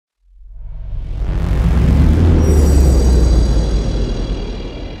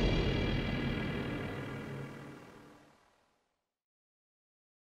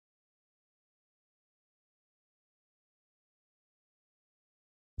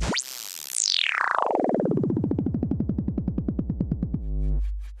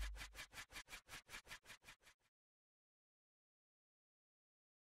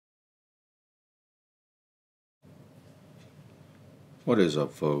What is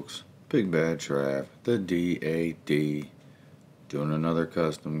up, folks? Big Bad Trav, the DAD, doing another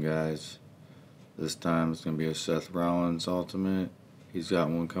custom, guys. This time it's going to be a Seth Rollins Ultimate. He's got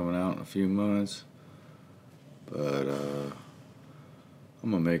one coming out in a few months, but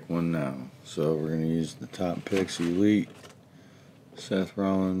I'm going to make one now. So we're going to use the Top Picks Elite Seth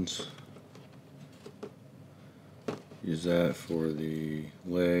Rollins. Use that for the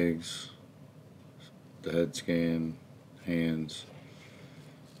legs, the head scan, hands,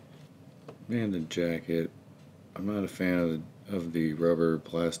 and the jacket. I'm not a fan of the rubber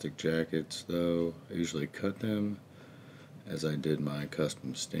plastic jackets, though. I usually cut them as I did my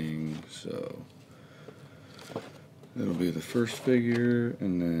custom Sting, so that'll be the first figure.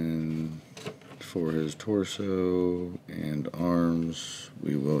 And then for his torso and arms,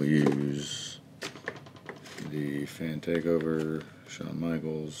 we will use the Fan Takeover Shawn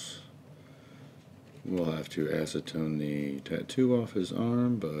Michaels. We'll have to acetone the tattoo off his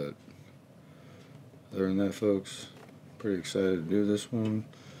arm, but other than that, folks, pretty excited to do this one.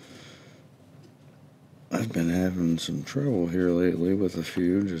 I've been having some trouble here lately with a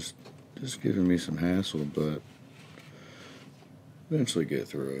few, just giving me some hassle, but eventually get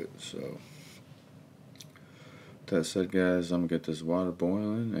through it. So that said, guys, I'm gonna get this water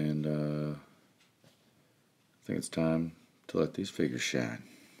boiling, and I think it's time to let these figures shine.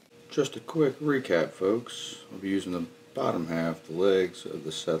 Just a quick recap, folks. I'll be using the bottom half, the legs of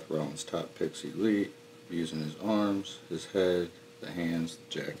the Seth Rollins Top Picks Elite. I'll be using his arms, his head, the hands,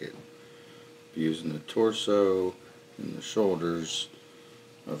 the jacket. I'll be using the torso and the shoulders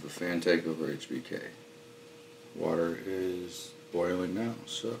of the Fan Takeover HBK. Water is boiling now,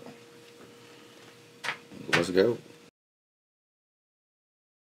 so let's go.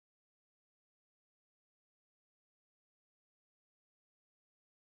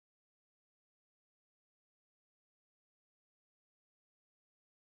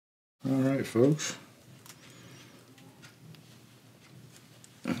 Alright, folks.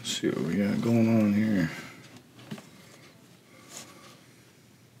 Let's see what we got going on here.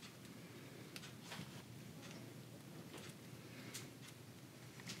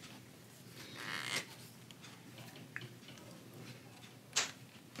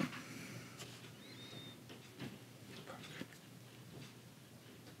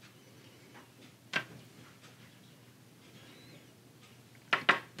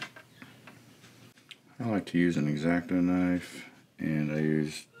 I like to use an X-Acto knife, and I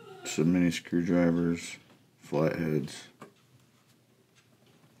use some mini screwdrivers, flatheads.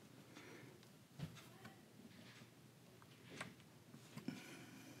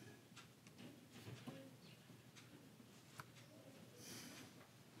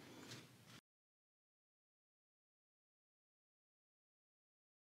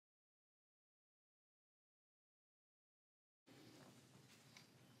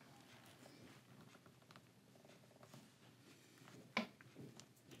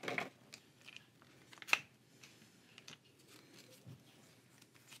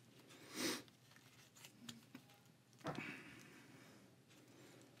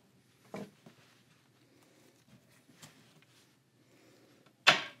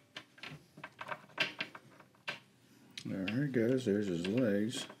 Alright, guys, there's his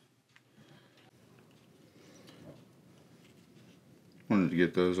legs. Wanted to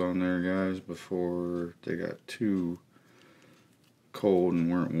get those on there, guys, before they got too cold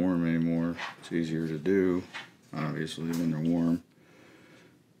and weren't warm anymore. It's easier to do, obviously, when they're warm.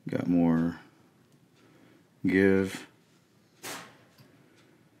 Got more give.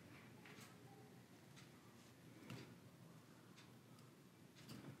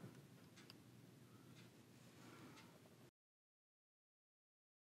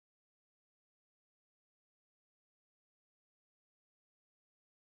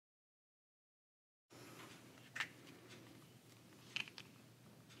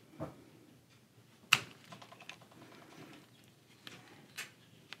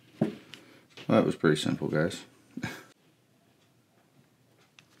 Well, that was pretty simple, guys.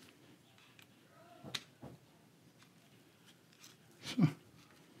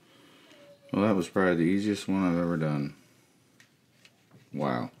 Well, that was probably the easiest one I've ever done.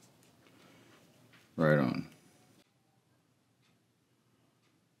 Wow. Right on.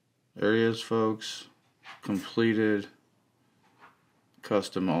 There he is, folks. Completed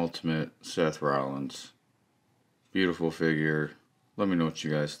custom ultimate Seth Rollins. Beautiful figure. Let me know what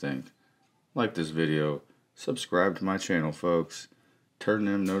you guys think. Like this video. Subscribe to my channel, folks. Turn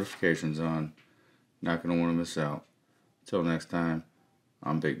them notifications on. Not going to want to miss out. Until next time,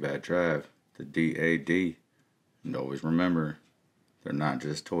 I'm Big Bad Trav, the DAD. And always remember, they're not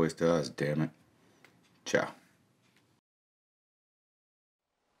just toys to us, damn it. Ciao.